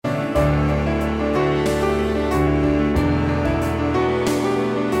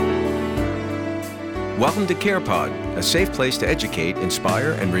Welcome to CarePod, a safe place to educate,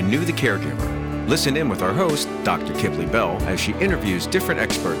 inspire, and renew the caregiver. Listen in with our host, Dr. Kipley Bell, as she interviews different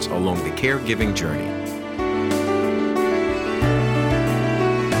experts along the caregiving journey.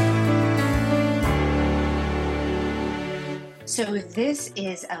 So this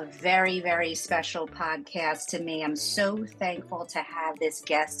is a very, very special podcast to me. I'm so thankful to have this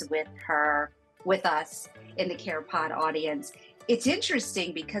guest with us in the CarePod audience. It's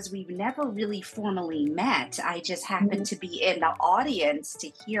interesting because we've never really formally met. I just happened to be in the audience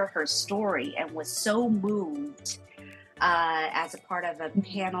to hear her story and was so moved as a part of a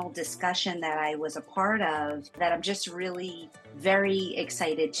panel discussion that I was a part of, that I'm just really very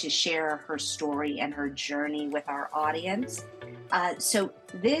excited to share her story and her journey with our audience. So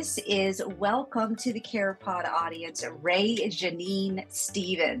this is welcome to the CarePod audience, Ray Janeen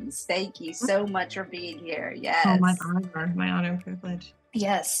Stevens. Thank you so much for being here. Yes. Oh, my honor and privilege.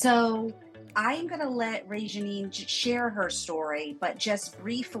 Yes. So I'm going to let Ray Janeen share her story, but just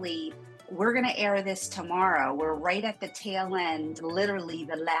briefly, we're going to air this tomorrow. We're right at the tail end, literally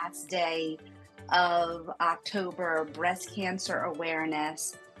the last day of October Breast Cancer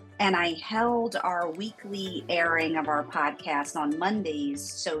Awareness. And I held our weekly airing of our podcast on Mondays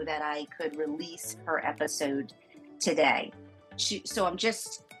so that I could release her episode today.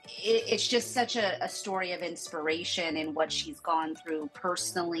 It's just such a story of inspiration in what she's gone through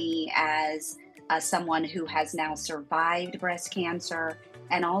personally as someone who has now survived breast cancer,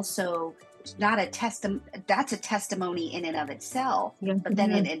 and also that's a testimony in and of itself. Yes, but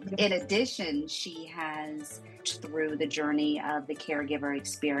then in addition, she has through the journey of the caregiver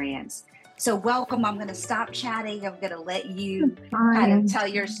experience. So welcome. I'm going to stop chatting. I'm going to let you kind of tell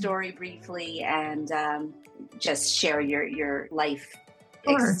your story briefly and just share your life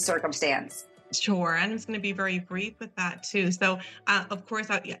circumstance. Sure. And it's going to be very brief with that too. So of course,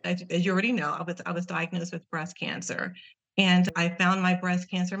 as you already know, I was diagnosed with breast cancer, and I found my breast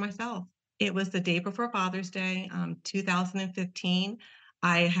cancer myself. It was the day before Father's Day, 2015.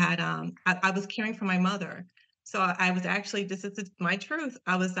 I was caring for my mother. So I was actually, this is my truth.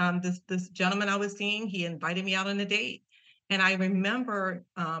 I was this gentleman I was seeing. He invited me out on a date, and I remember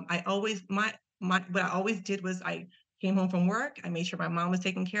what I always did was I came home from work. I made sure my mom was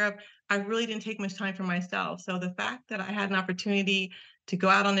taken care of. I really didn't take much time for myself. So the fact that I had an opportunity to go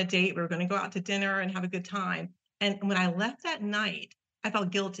out on a date, we were going to go out to dinner and have a good time. And when I left that night, I felt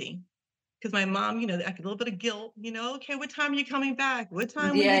guilty. Because my mom, like a little bit of guilt, okay, what time are you coming back? What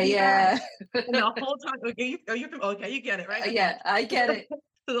time will you be back? And the whole time, okay, you get it, right? Yeah, I get it.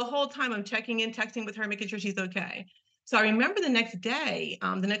 So the whole time I'm checking in, texting with her, making sure she's okay. So I remember the next day,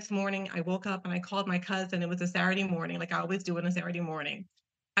 the next morning, I woke up and I called my cousin. It was a Saturday morning, like I always do on a Saturday morning.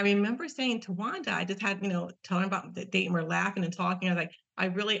 I remember saying to Wanda, I just had, telling her about the date, and we're laughing and talking. I was like, I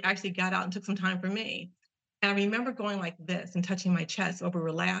really actually got out and took some time for me. And I remember going like this and touching my chest while we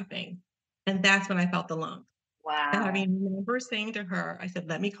were laughing. And that's when I felt the lump. Wow. And I remember saying to her, I said,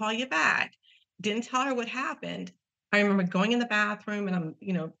 let me call you back. Didn't tell her what happened. I remember going in the bathroom and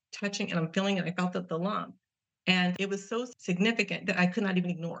I'm, touching and I'm feeling it. I felt the lump. And it was so significant that I could not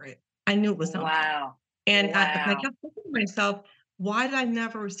even ignore it. I knew it was something. Wow. And I kept thinking to myself, why did I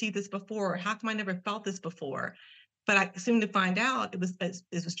never see this before? How come I never felt this before? But I seemed to find out it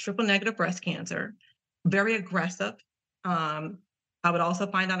was triple negative breast cancer, very aggressive. I would also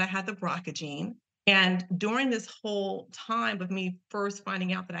find out I had the BRCA gene. And during this whole time of me first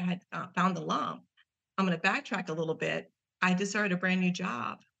finding out that I had found the lump, I'm going to backtrack a little bit. I just started a brand new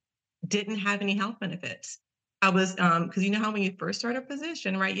job, didn't have any health benefits. I was, because you know how when you first start a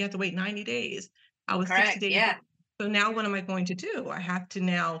position, right, you have to wait 90 days. I was Correct, 60 days. Yeah. So now what am I going to do? I have to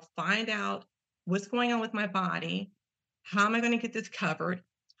now find out what's going on with my body. How am I going to get this covered?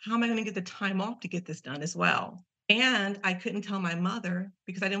 How am I going to get the time off to get this done as well? And I couldn't tell my mother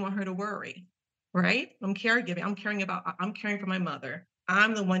because I didn't want her to worry, right? I'm caregiving. I'm caring for my mother.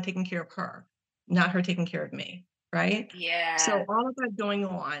 I'm the one taking care of her, not her taking care of me, right? Yeah. So all of that going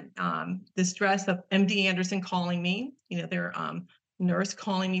on, the stress of MD Anderson calling me, their nurse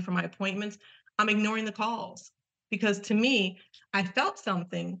calling me for my appointments, I'm ignoring the calls because to me, I felt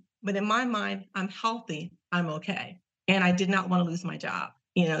something, but in my mind, I'm healthy, I'm okay. And I did not want to lose my job.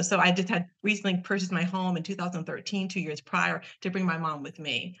 So I just had recently purchased my home in 2013, 2 years prior, to bring my mom with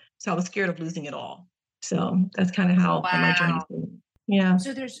me. So I was scared of losing it all. So that's kind of how my journey started. Yeah.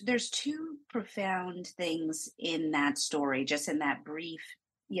 So there's two profound things in that story, just in that brief,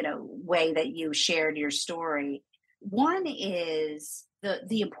 way that you shared your story. One is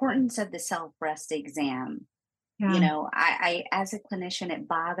the importance of the self-breast exam. Yeah. I as a clinician, it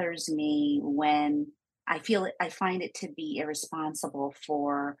bothers me when I find it to be irresponsible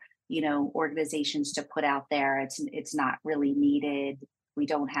for organizations to put out there. It's not really needed. We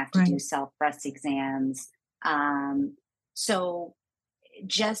don't have to Right. do self breast exams. So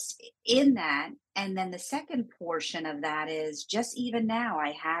just in that, and then the second portion of that is just even now,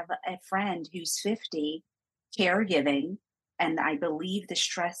 I have a friend who's 50 caregiving, and I believe the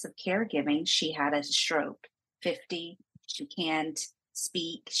stress of caregiving, she had a stroke. 50, she can't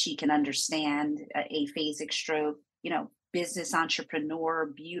speak, she can understand aphasic stroke, business entrepreneur,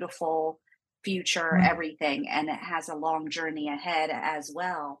 beautiful future, Right. everything, and it has a long journey ahead as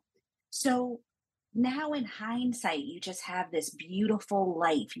well. So now in hindsight, you just have this beautiful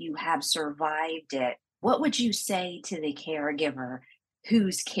life. You have survived it. What would you say to the caregiver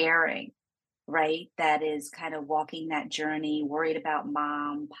who's caring, right? That is kind of walking that journey, worried about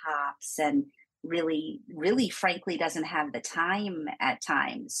mom, pops, and really, really, frankly, doesn't have the time at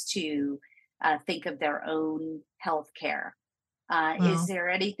times to think of their own health care. Is Well, there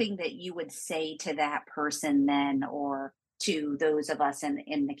anything that you would say to that person then, or to those of us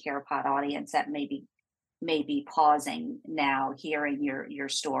in the CarePod audience that maybe pausing now, hearing your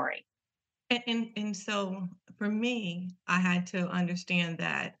story? and so for me, I had to understand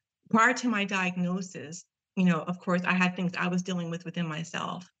that prior to my diagnosis, of course, I had things I was dealing with within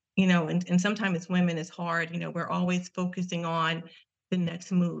myself, and sometimes as women, it's hard. We're always focusing on the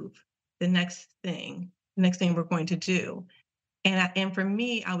next move, the next thing we're going to do. And for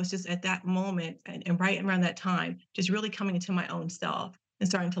me, I was just at that moment and right around that time, just really coming into my own self and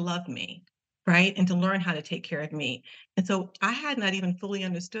starting to love me, right? And to learn how to take care of me. And so I had not even fully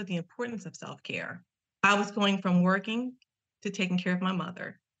understood the importance of self-care. I was going from working to taking care of my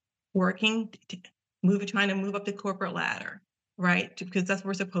mother, working, trying to move up the corporate ladder, right? Because that's what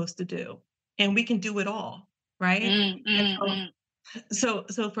we're supposed to do. And we can do it all, right? Mm, And mm, so mm.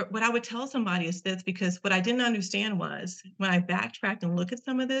 so for what I would tell somebody is this, because what I didn't understand was when I backtracked and look at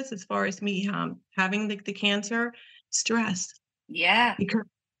some of this, as far as me having the cancer, stress, Yeah, because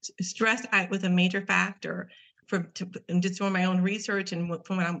stress was a major factor and just doing my own research and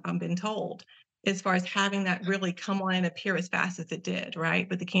from what I'm been told, as far as having that really come on and appear as fast as it did, right,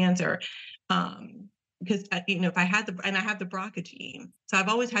 with the cancer. Because if I had and I have the BRCA gene, so I've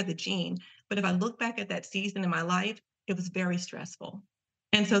always had the gene. But if I look back at that season in my life, it was very stressful.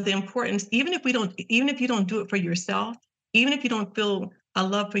 And so the importance, even if you don't do it for yourself, even if you don't feel a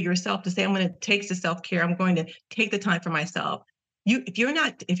love for yourself to say, I'm going to take the self care, I'm going to take the time for myself. If you're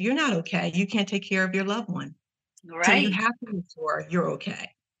not okay, you can't take care of your loved one. So you right. have to make sure you're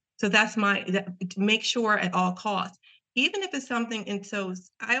okay. So to make sure at all costs, even if it's something. And so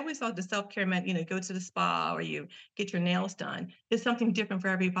I always thought the self-care meant, go to the spa or you get your nails done. It's something different for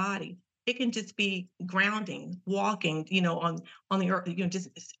everybody. It can just be grounding, walking, on the earth, just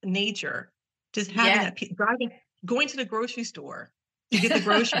nature, just having Yeah, that driving, going to the grocery store to get the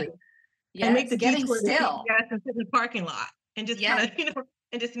groceries and make yes, the getting detour to still. CVS and sit in the parking lot and just kind Yeah, of,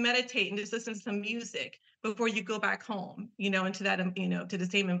 and just meditate and just listen to some music before you go back home, into that, to the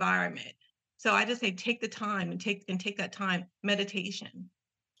same environment. So I just say take the time and take that time, meditation,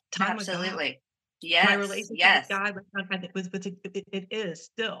 time with God. absolutely. My Yes, relationship with yes. God it is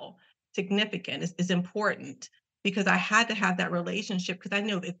still significant. It's important because I had to have that relationship because I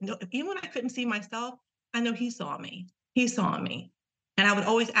know if even when I couldn't see myself, I know He saw me. He saw me, and I would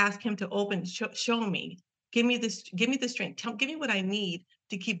always ask Him to show me, give me the strength, give me what I need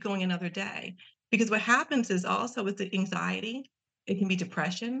to keep going another day. Because what happens is also with the anxiety, it can be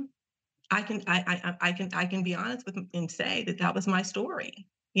depression. I can be honest with and say that that was my story.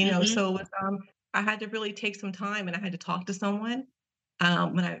 Hmm. So it was, I had to really take some time and I had to talk to someone.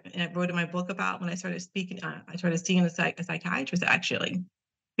 And I wrote in my book about when I started speaking, I started seeing a psychiatrist actually,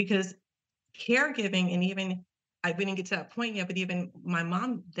 because caregiving and even we didn't get to that point yet, but even my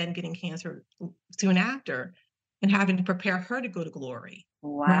mom then getting cancer soon after and having to prepare her to go to glory,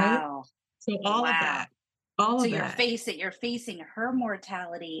 right? Wow. So Wow. all So of that. you're facing her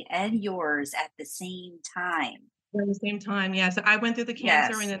mortality and yours at the same time. At the same time, yeah, so I went through the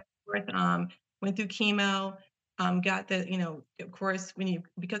cancer and Yes. then, of course, went through chemo, got of course,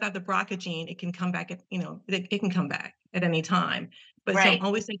 because I have the BRCA gene, it can come back it can come back at any time. But so I'm Right.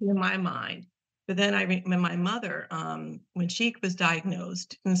 always thinking in my mind. But then when my mother, when she was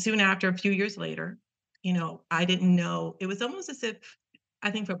diagnosed, and soon after, a few years later, I didn't know. It was almost as if I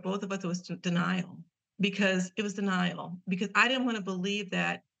think for both of us, it was denial because it was denial because I didn't want to believe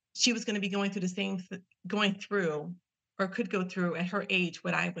that she was going to be going through the same going through or could go through at her age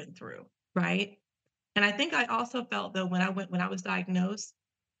what I went through, right? And I think I also felt though when I was diagnosed,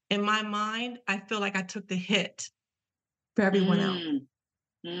 in my mind, I feel like I took the hit for everyone else. Mm,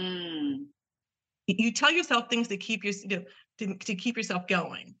 mm. You tell yourself things to keep to keep yourself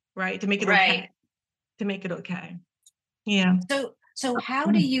going, right? To make it Right. okay. To make it okay. Yeah. So how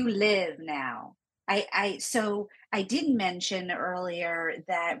do you live now? So I did mention earlier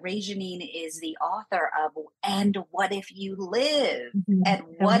that Ray Janeen is the author of And What If You Live? Mhm. And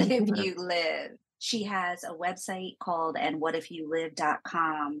What If You Live? She has a website called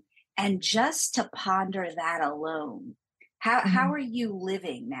andwhatifyoulive.com. And just to ponder that alone, how Mhm. are you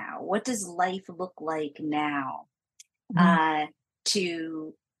living now? What does life look like now? Mhm. uh,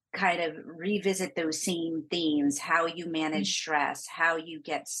 to kind of revisit those same themes, how you manage stress, how you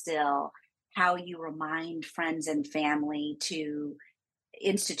get still, how you remind friends and family to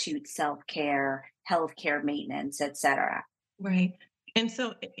institute self-care, healthcare maintenance, etc. Right. And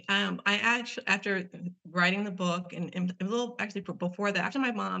so I actually, after writing the book and a little actually before that, after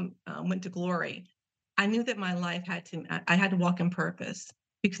my mom went to glory, I knew that my life I had to walk in purpose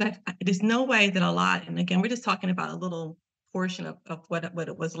because there's no way that a lot, and again, we're just talking about a little portion of what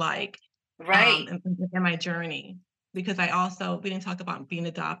it was like Right. in my journey. Because we didn't talk about being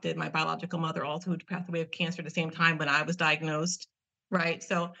adopted. My biological mother also who passed away of cancer at the same time when I was diagnosed. Right.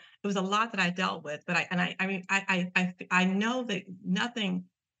 So it was a lot that I dealt with, but I mean, I know that nothing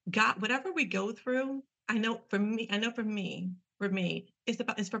God, whatever we go through, I know for me,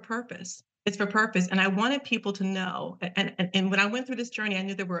 it's for purpose. It's for purpose. And I wanted people to know, and when I went through this journey, I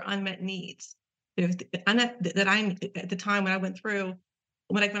knew there were unmet needs. There's that I at the time when I went through,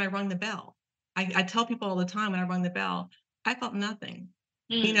 when I rung the bell. I tell people all the time when I rung the bell, I felt nothing.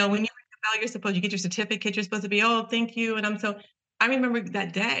 You Mm. know, when you ring the bell, you get your certificate, you're supposed to be, oh, thank you. And I remember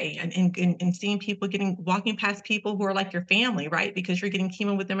that day and seeing people walking past people who are like your family, right? Because you're getting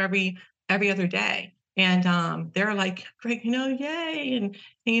chemo with them every other day. And they're like, great, yay. And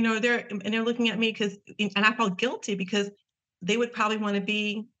they're looking at me and I felt guilty because they would probably want to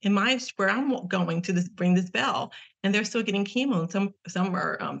be in where I'm going to bring this bell, and they're still getting chemo. And some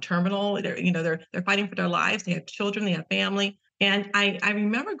are terminal. They're fighting for their lives. They have children. They have family. And I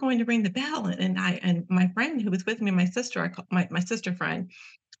remember going to ring the bell, and my friend who was with me, my sister, my sister friend,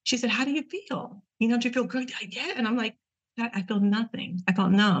 she said, "How do you feel? Do you feel good?" Yeah, and I'm like, I feel nothing. I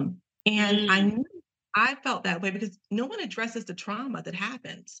felt numb, and I Mm. knew I felt that way because no one addresses the trauma that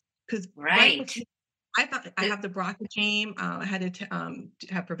happens. Because right Right. before I thought I Uh, have the BRCA gene. I had to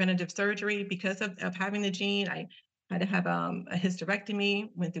have preventative surgery because of having the gene. I had to have a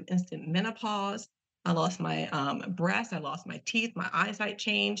hysterectomy, went through instant menopause. I lost my breast. I lost my teeth. My eyesight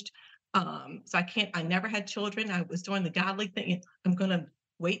changed. So I never had children. I was doing the godly thing. I'm going to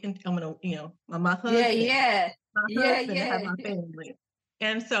wait and I'm going to, my yeah, husband, yeah. my Yeah, husband to have yeah. my family.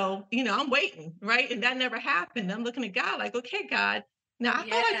 And so, I'm waiting, right? And that never happened. I'm looking at God like, okay, God, now I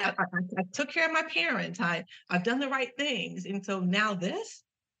thought Yeah. I took care of my parents. I've done the right things. And so now this.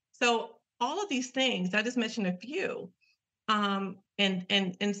 So all of these things, I just mentioned a few. And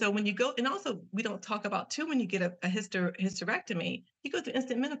so when you go, and also we don't talk about too when you get a hysterectomy, you go through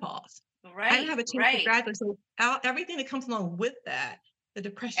instant menopause. I didn't Right, have a chance to right. graduate. So everything that comes along with that, the And the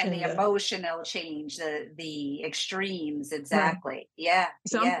depression, emotional change, the extremes, right. exactly. Yeah,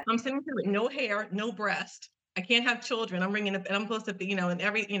 So yeah. I'm sitting here with no hair, no breast. I can't have children. I'm ringing up, and I'm supposed to be, and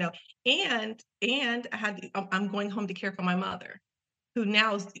and I'm going home to care for my mother, who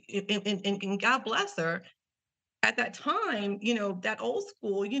now is, and God bless her. At that time, that old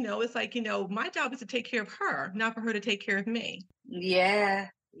school, it's like, my job is to take care of her, not for her to take care of me. Yeah,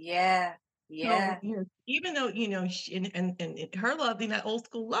 yeah, So, yeah. even though, she, and her love, that old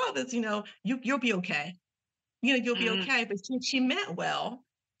school love is, you'll be okay. You'll be Mm, okay. But she meant well.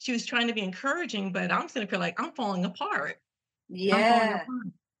 She was trying to be encouraging, but I'm sitting here like I'm falling apart. I'm falling yeah.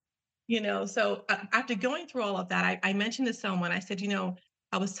 apart. So after going through all of that, I mentioned to someone, I said,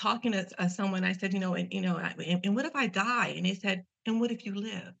 I was talking to someone, I said, and what if I die? And they said, and what if you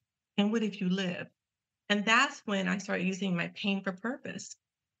live? And what if you live? And that's when I started using my pain for purpose.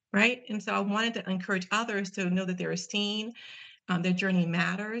 Right. And so I wanted to encourage others to know that they're seen, their journey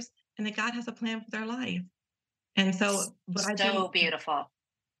matters, and that God has a plan for their life. And so what I So did, beautiful.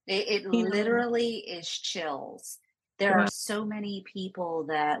 It you know, literally is chills. There are yeah, so many people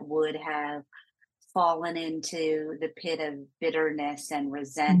that would have fallen into the pit of bitterness and mhm,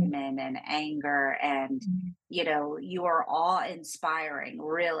 resentment and anger. And, mhm, you are awe inspiring,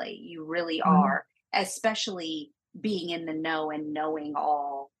 really. You really mhm, are, especially being in the know and knowing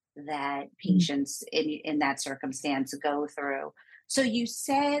all that mhm, patients in that circumstance go through. So you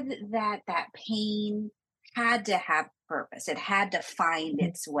said that that pain had to have purpose, it had to find mhm.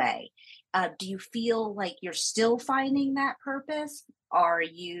 its way. Do you feel like you're still finding that purpose? Are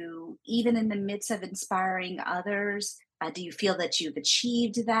you, even in the midst of inspiring others, do you feel that you've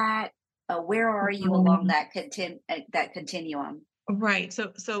achieved that? Where are you along Um, that continuum? Right.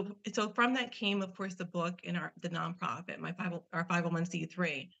 So from that came, of course, the book and the nonprofit, our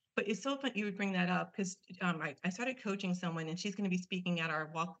 501(c)(3). But it's so fun you would bring that up because I started coaching someone, and she's going to be speaking at our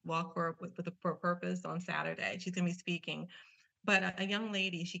walk for a purpose on Saturday. She's going to be speaking. But a young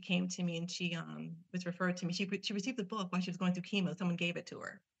lady, she came to me and she was referred to me. She received the book while she was going through chemo. Someone gave it to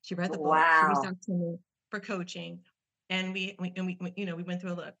her. She read the book. She reached Wow. out to me for coaching, and we went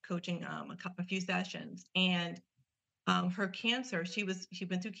through a coaching a few sessions. And her cancer, she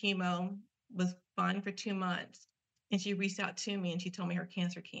went through chemo, was fine for 2 months, and she reached out to me and she told me her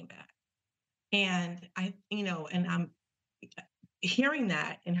cancer came back. And and I'm hearing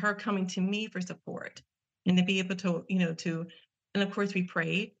that and her coming to me for support and to be able to, and of course we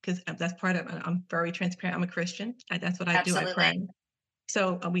prayed because that's part of, I'm very transparent. I'm a Christian. That's what I do. I pray. Absolutely.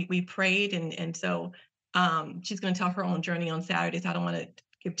 So we prayed and so she's going to tell her own journey on Saturdays. I don't want to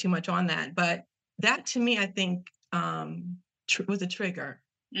give too much on that, but that to me, I think was a trigger.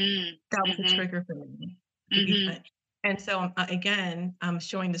 Mm. That was a Mhm. trigger for me to be, Mhm. and so again, I'm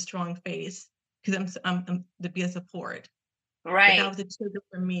showing the strong face because I'm to be a support. But that Right. was a trigger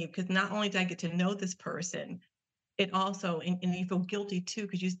for me because not only did I get to know this person, it also, and you feel guilty too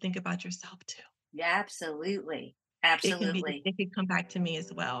because you think about yourself too. Yeah, absolutely. It Absolutely. can come back to me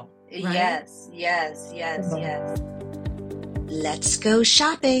as well, right? Yes, yes, yes, Mhm. yes. Let's go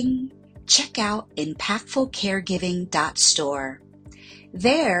shopping. Check out impactfulcaregiving.store.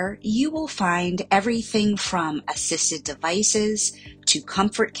 There, you will find everything from assisted devices to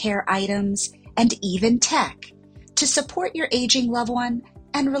comfort care items and even tech to support your aging loved one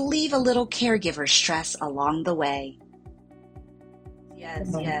and relieve a little caregiver stress along the way. Yes,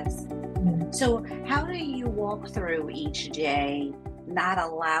 yes. Mhm. So, how do you walk through each day, not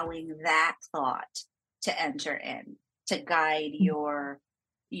allowing that thought to enter in to guide your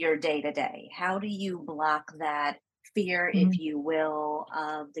day to day? How do you block that fear, if Mhm. you will,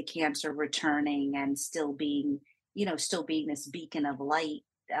 of the cancer returning and still being this beacon of light,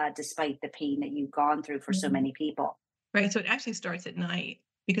 despite the pain that you've gone through for so Mhm. many people? Right. So it actually starts at night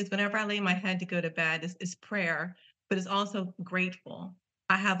because whenever I lay my head to go to bed, it's prayer, but it's also grateful.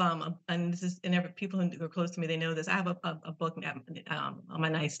 I have and this is and every people who are close to me, they know this. I have a book on my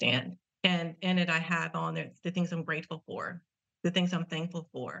nightstand, and in it I have on there the things I'm grateful for, the things I'm thankful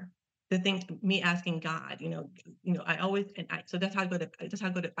for, the things me asking God. I always so that's how I go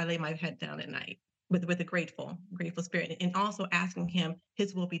to I lay my head down at night with a grateful spirit, and also asking Him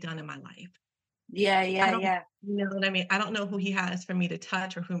His will be done in my life. Yeah, I yeah, don't yeah. you know what I mean? I don't know who he has for me to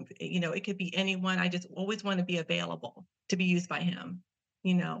touch or whom, it could be anyone. I just always want to be available to be used by him,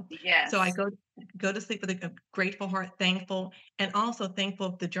 you know? So I Yes. go to sleep with a grateful heart, thankful, and also thankful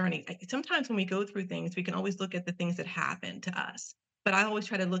of the journey. Sometimes when we go through things, we can always look at the things that happened to us, but I always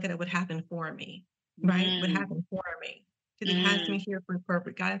try to look at it what happened for me, right? What Mm, happened for me. Because he has me mm. here for a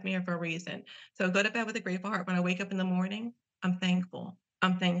purpose. God has me here for a reason. So go to bed with a grateful heart. When I wake up in the morning, I'm thankful.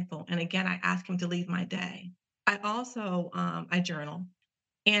 I'm thankful. And again, I ask him to lead my day. I also I journal,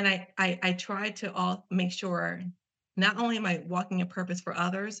 and I try to all make sure not only am I walking a purpose for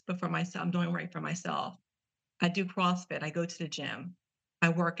others, but for myself, I'm doing right for myself. I do CrossFit. I go to the gym. I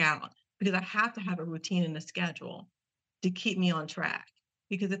work out because I have to have a routine and a schedule to keep me on track.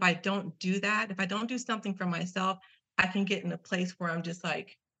 Because if I don't do that, if I don't do something for myself, I can get in a place where I'm just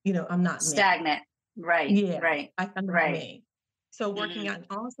like, I'm not me. Stagnant. Right, Yeah, right, I'm not right. me. So working Mhm. out, and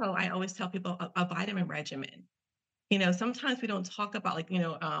also I always tell people a vitamin regimen. Sometimes we don't talk about like,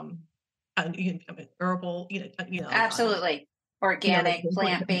 herbal, Absolutely. Organic,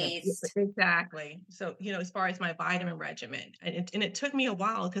 plant-based. exactly. So, as far as my vitamin regimen, and it took me a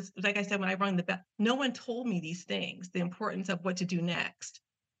while because, like I said, when I rang the bell, no one told me these things, the importance of what to do next.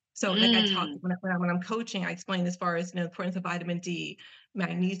 So, like I talk Mm. when I'm coaching, I explain as far as the importance of vitamin D,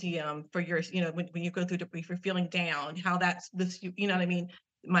 magnesium for your, when you go through if you're feeling down, how that's this, you know what I mean?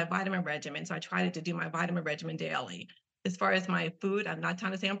 My vitamin regimen. So I try to do my vitamin regimen daily. As far as my food, I'm not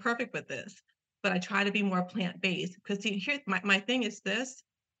trying to say I'm perfect with this, but I try to be more plant based because see, here my thing is this: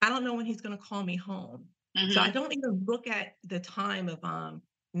 I don't know when he's going to call me home, so I Mhm. don't even look at the time of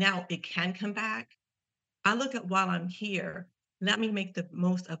now it can come back. I look at while I'm here, let me make the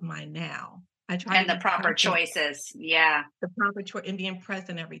most of my now. I try to And the be proper present, choices. Yeah. the proper choice, and being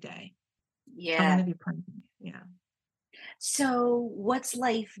present every day. I'm going Yeah. to be present. Yeah. So, what's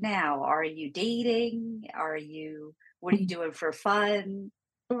life now? Are you dating? What are you doing for fun?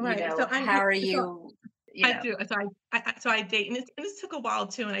 Right. So How are so you, you I know? do. So I date, and this took a while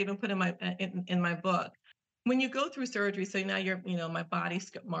too, and I even put in my book. When you go through surgery, so now my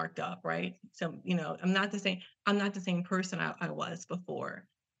body's marked up, right? So I'm not the same. I'm not the same person I was before.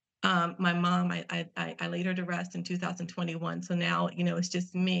 My mom, I laid her to rest in 2021. So now, it's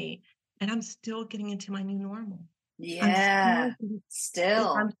just me, and I'm still getting into my new normal. I'm Yeah, still, getting-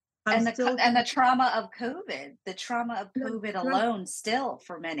 still. I'm still And the getting, trauma of yeah, COVID right, alone still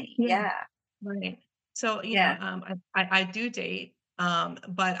for many. yeah, Yeah. right. So, Yeah. I do date,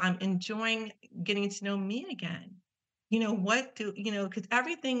 but I'm enjoying getting to know me again. Because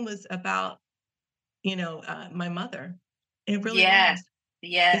everything was about, my mother. It really Yeah. was.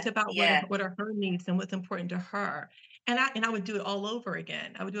 Yeah. It's about Yeah. what are her needs and what's important to her. And I would do it all over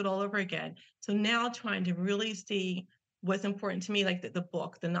again. I would do it all over again. So now trying to really see what's important to me, like the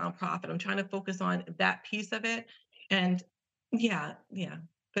book, the nonprofit. I'm trying to focus on that piece of it. And yeah, yeah.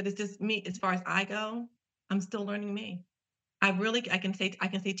 But it's just me, as far as I go, I'm still learning me. I can say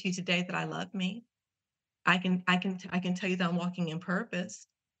to you today that I love me. I can tell you that I'm walking in purpose.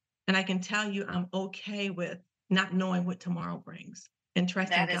 And I can tell you I'm okay with not knowing what tomorrow brings and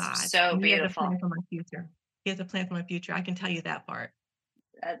trusting That is God. so And He has a beautiful. plan for my future. He has a plan for my future. I can tell you that part.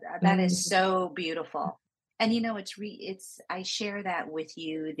 That Mm, is so beautiful. And I share that with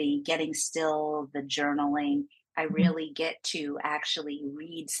you, the getting still, the journaling. I mhm, really get to actually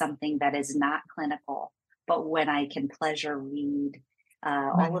read something that is not clinical, but when I can pleasure read,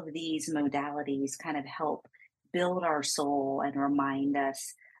 all right. of these modalities kind of help build our soul and remind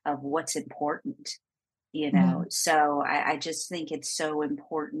us of what's important, you Yeah. know. So I just think it's so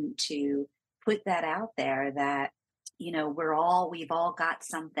important to put that out there that, we've all got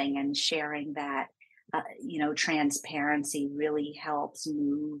something, and sharing that, transparency really helps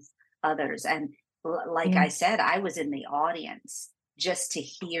move others. And like Yeah. I said, I was in the audience just to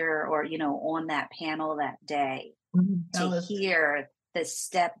hear, or on that panel that day, That to was hear the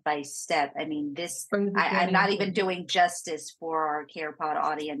step by step. I mean, I'm very not even important. doing justice for our CarePod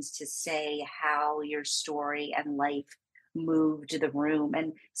audience to say how your story and life moved the room,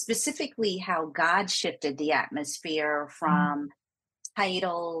 and specifically how God shifted the atmosphere Mm, from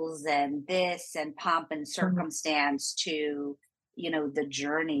titles and this and pomp and right, circumstance to, the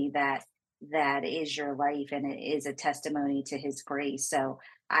journey that is your life, and it is a testimony to his grace. So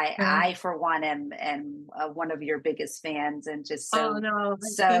right. I for one am one of your biggest fans, and just Oh, so no.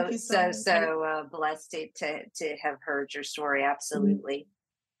 Thank so you so so much. so blessed to have heard your story. Mhm. Absolutely.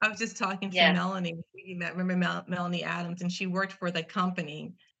 I was just talking to Yeah. Melanie. We met, remember Melanie Adams, and she worked for the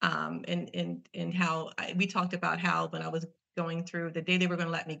company. And how we talked about how when I was going through the day they were going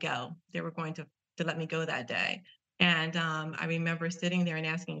to let me go, they were going to let me go that day. And I remember sitting there and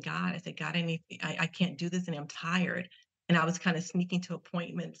asking God. I said, God, I can't do this, and I'm tired. And I was kind of sneaking to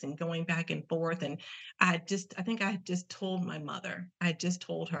appointments and going back and forth. And I think I had just told my mother. I had just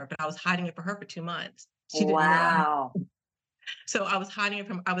told her, but I was hiding it for her for 2 months. She didn't know. Wow. So I was hiding it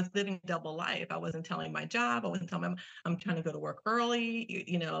from I was living double life. I wasn't telling my job. I wasn't telling my I'm trying to go to work early,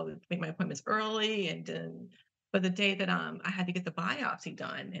 make my appointments early. And then but the day that I had to get the biopsy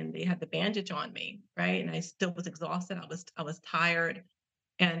done and they had the bandage on me, right? And I still was exhausted. I was tired.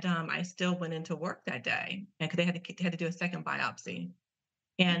 And I still went into work that day. And because they had to do a second biopsy.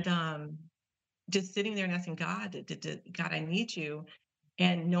 And just sitting there and asking God, God, I need you.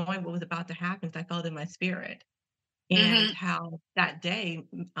 And knowing what was about to happen, 'cause I felt it in my spirit and Hmm. how that day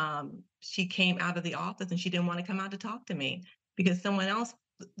she came out of the office and she didn't want to come out to talk to me because someone else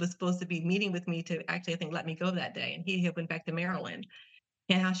was supposed to be meeting with me to actually I think let me go that day and he had went back to Maryland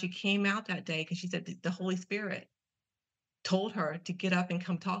and how she came out that day because she said the Holy Spirit told her to get up and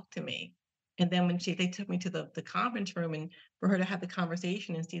come talk to me. And then when they took me to the conference room and for her to have the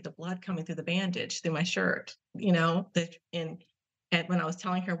conversation and see the blood coming through the bandage through my shirt, and when I was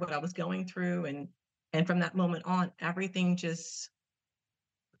telling her what I was going through and from that moment on, everything just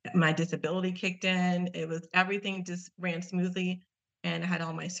my disability kicked in. It was everything just ran smoothly. And I had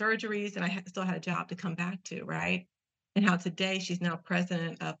all my surgeries and still had a job to come back to, right? And how today she's now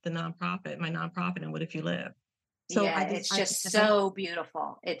president of my nonprofit, and What If You Live? So Yeah, it's I just and that's so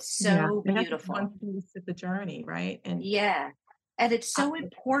beautiful. It's yeah, so and that's just beautiful. one piece of the journey, right? And Yeah. And it's I so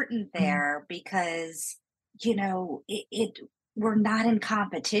important mhm, there because, we're not in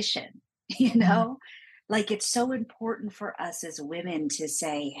competition, you mhm, know? Like, it's so important for us as women to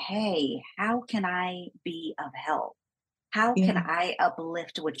say, hey, how can I be of help? How can yeah, I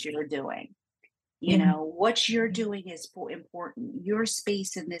uplift what you're doing? yeah, What you're doing is important. Your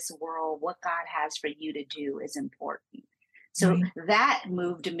space in this world, what God has for you to do is important. So right. that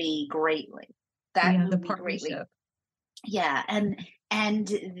moved me greatly. That Yeah, the moved me greatly. partnership. Yeah, and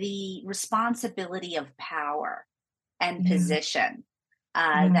the responsibility of power and Yeah, position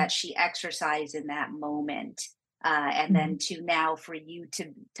yeah, that she exercised in that moment. and then to now for you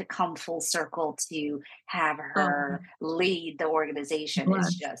to come full circle to have her lead the organization is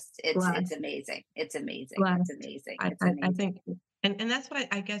Blessed, just it's blessed, amazing. It's amazing. It's blessed. amazing. I, It's I, I amazing. think, and that's what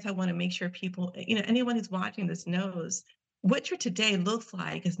I guess I want to make sure people, anyone who's watching this knows what your today looks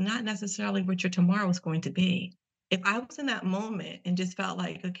like is not necessarily what your tomorrow is going to be. If I was in that moment and just felt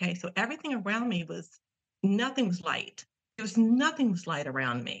like, okay, so everything around me nothing was light. Nothing was light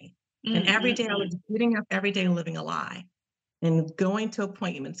around me. And every day I was Mm-mm-mm. getting up every day living a lie and going to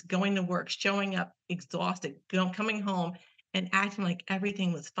appointments, going to work, showing up exhausted, coming home and acting like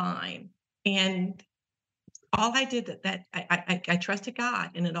everything was fine. And all I did I trusted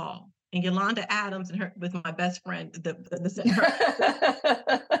God in it all. And Yolanda Adams and her with my best friend, the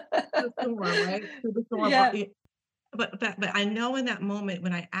storm, right? Through the storm. Yeah. But I know in that moment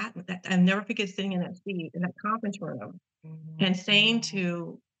when I never forget sitting in that seat in that conference room and saying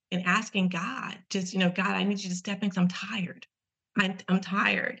and asking God, just, God, I need you to step in because I'm tired. I'm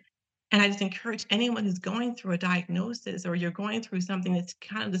tired. And I just encourage anyone who's going through a diagnosis or you're going through something that's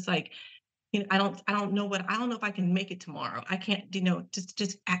kind of just like, I don't know if I can make it tomorrow. I can't,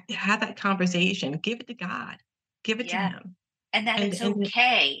 have that conversation. Give it to God. Give it to Yeah. him. And that And it's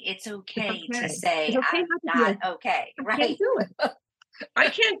okay. It's it's okay to okay. say It's okay I'm not to be not okay. okay, I can't right? do it. I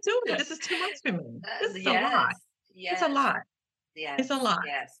can't do it. This is too much for me. This is a lot. Yes. It's a Yes. lot. It's a Yes. lot.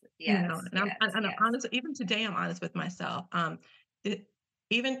 Yes. You Yes. know, and Yes. I'm Yes. honest, even today, I'm honest with myself. It,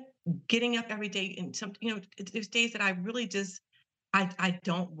 even getting up every day and there's days that I really just, I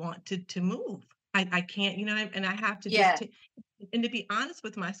don't want to move. I can't, and I have to just, Yeah. and to be honest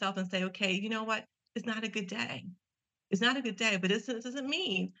with myself and say, okay, you know what? It's not a good day. It's not a good day, but it doesn't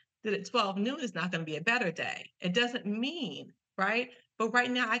mean that at 12 noon is not going to be a better day. It doesn't mean, right? But right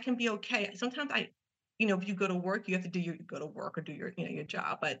now I can be okay. Sometimes if you go to work, you have to go to work or do your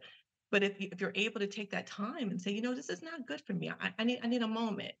job. But if you're able to take that time and say, this is not good for me. I need a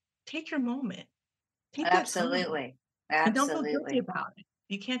moment. Take your moment. Take that time. Absolutely. And don't feel guilty Absolutely. about it.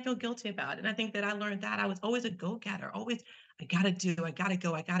 You can't feel guilty about it. And I think that I learned that I was always a go-getter, always, I gotta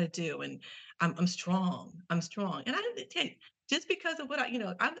go, I gotta do. And I'm strong. I'm strong. And I didn't take just because of what I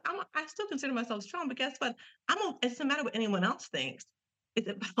still consider myself strong, but guess what? It doesn't matter what anyone else thinks. It's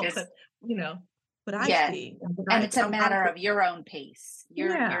about Just you know, what I yeah. see. And what And it's a I'm matter of your own pace,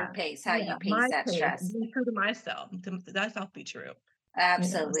 your yeah, pace, how yeah, you pace my that pace, stress. being true to myself, to myself be true. So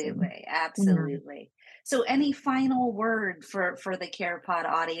Absolutely. yeah. Absolutely. So any final word for the CarePod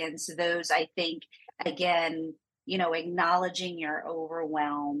audience, those I think again, acknowledging your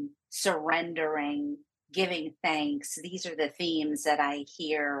overwhelm, surrendering, giving thanks. These are the themes that I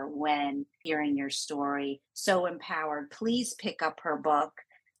hear when hearing your story. So empowered. Please pick up her book.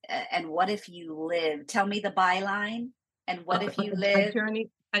 And what if you live? Tell me the byline. And what if you A live?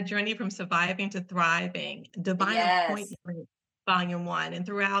 journey from surviving to thriving, divine Yes. appointment, volume 1. And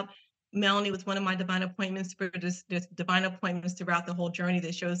throughout, Melanie was one of my divine appointments for there's divine appointments throughout the whole journey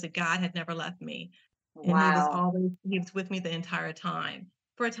that shows that God had never left me. And Wow. he was with me the entire time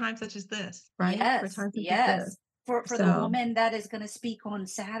for a time such as this, right? For a Yes, time such as this. yes. For the So woman that is going to speak on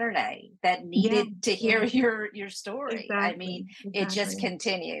Saturday that yeah, needed to yeah, hear your story. I exactly, mean, it just exactly.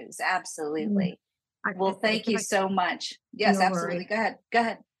 continues. Yeah. Absolutely. Well, thank If you I so much. Yes, no worries. absolutely. Go ahead. Go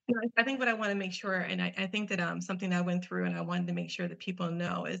ahead. I think what I want to make sure, and I think that something I went through, and I wanted to make sure that people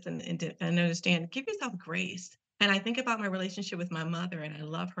know is and understand. Give yourself grace. And I think about my relationship with my mother, and I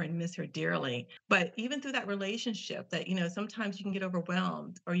love her and miss her dearly. But even through that relationship, that sometimes you can get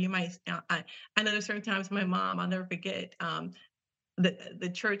overwhelmed, or you might. I know there's certain times my mom, I'll never forget. The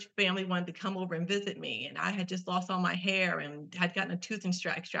church family wanted to come over and visit me, and I had just lost all my hair and had gotten a tooth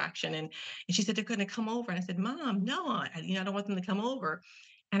extraction, and she said they're going to come over, and I said, Mom, no, I don't want them to come over.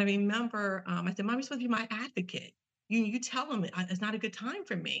 And I remember I said, Mom, you're supposed to be my advocate. You tell them it's not a good time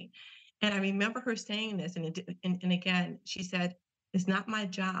for me. And I remember her saying this, and again she said, it's not my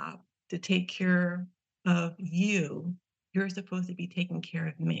job to take care of you. You're supposed to be taking care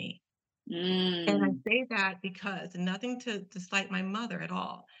of me. And I Mm, say that because, and nothing to slight my mother at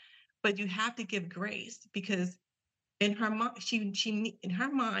all, but you have to give grace because in her mind, in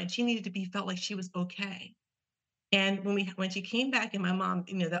her mind, she needed to be felt like she was okay. And when she came back, and my mom,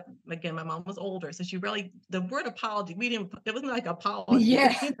 that again, my mom was older, so she really the word apology, we didn't. It wasn't like apology,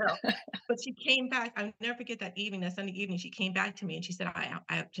 yeah. But she came back. I'll never forget that evening, that Sunday evening. She came back to me and she said,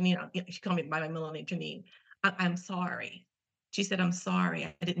 Janine, she called me by my middle name, Janine. I'm sorry. She said, I'm sorry.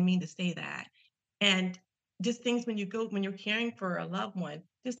 I didn't mean to say that. And just things when you're caring for a loved one,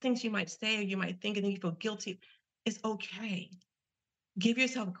 just things you might say or you might think, and then you feel guilty. It's okay. Give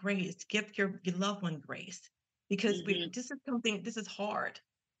yourself grace. Give your loved one grace, because Hmm. this is hard.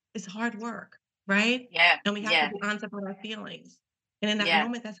 It's hard work. right? Yeah. And we have to Yeah. be honest about our feelings. And in that Yeah.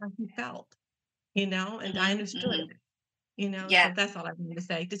 moment, that's how he felt, and I understood Hmm. it, so Yeah. that's all I wanted to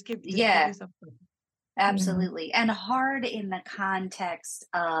say. Just give Yeah. yourself grace. Absolutely. And hard in the context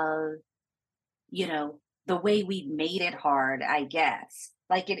of, you know, the way we made it hard, I guess.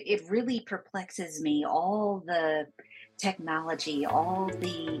 Like it really perplexes me, all the technology, all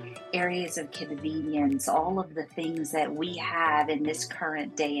the areas of convenience, all of the things that we have in this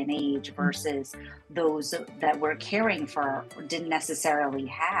current day and age versus those that we're caring for didn't necessarily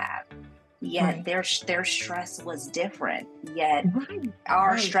have. Yet Right. their stress was different. Yet Right.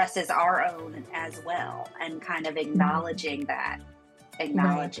 our Right. stress is our own as well, and kind of Mhm. Right.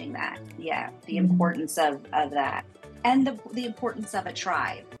 acknowledging that, yeah, the Mhm. importance of that, and the importance of a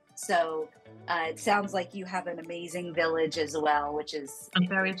tribe. So it sounds like you have an amazing village as well, I'm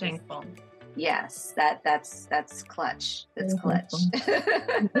very which is thankful. yes, that's clutch, that's Very clutch.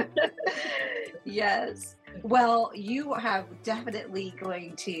 thankful. Yes. Well, you have definitely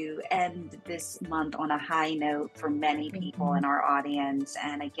going to end this month on a high note for many people Mhm. in our audience.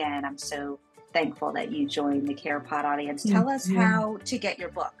 And again, I'm so thankful that you joined the CarePod audience. Thank Tell us you. how to get your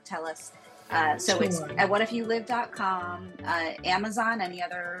book. Tell us. So it's Sure. at whatifyoulive.com, Amazon, any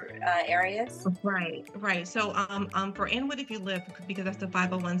other areas? Right, right. So, for Inwood, if you live, because that's a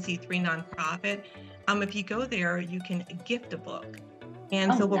 501(c)(3) nonprofit, if you go there, you can gift a book. And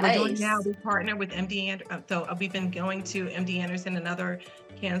Oh, so what we're doing now, nice. we partner with we've been going to MD Anderson and other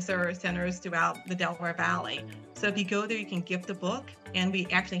cancer centers throughout the Delaware Valley. So if you go there, you can gift a book, and we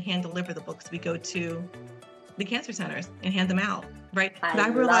actually hand deliver the books. We go to the cancer centers and hand them out, right? I But I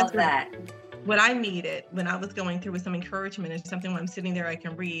realized love that. what I needed when I was going through was some encouragement and something when I'm sitting there I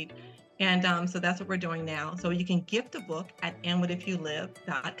can read. And so that's what we're doing now. So you can gift a book at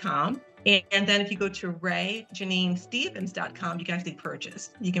andwhatifyoulive.com. And then if you go to rayjaneensstevens.com, you can actually purchase.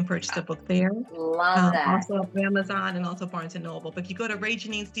 You can purchase the book there. Love that. Also Amazon and also Barnes and Noble. But if you go to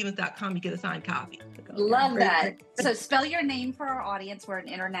rayjaneensstevens.com, you get a signed copy. Love that. So spell your name for our audience. We're an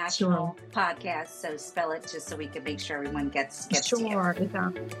Sure. international podcast, so spell it just so we can make sure everyone gets to you. Sure.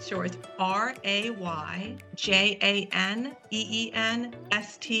 It's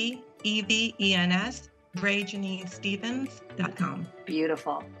RayJaneenStevens, rayjaneensstevens.com.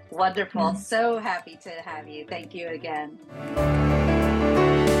 Beautiful. Wonderful. Yeah. So happy to have you. Thank you again.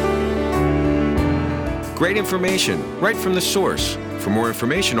 Great information right from the source. For more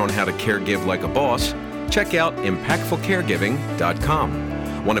information on how to caregive like a boss, check out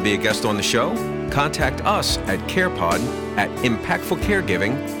impactfulcaregiving.com. Want to be a guest on the show? Contact us at CarePod at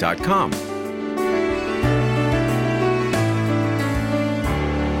impactfulcaregiving.com.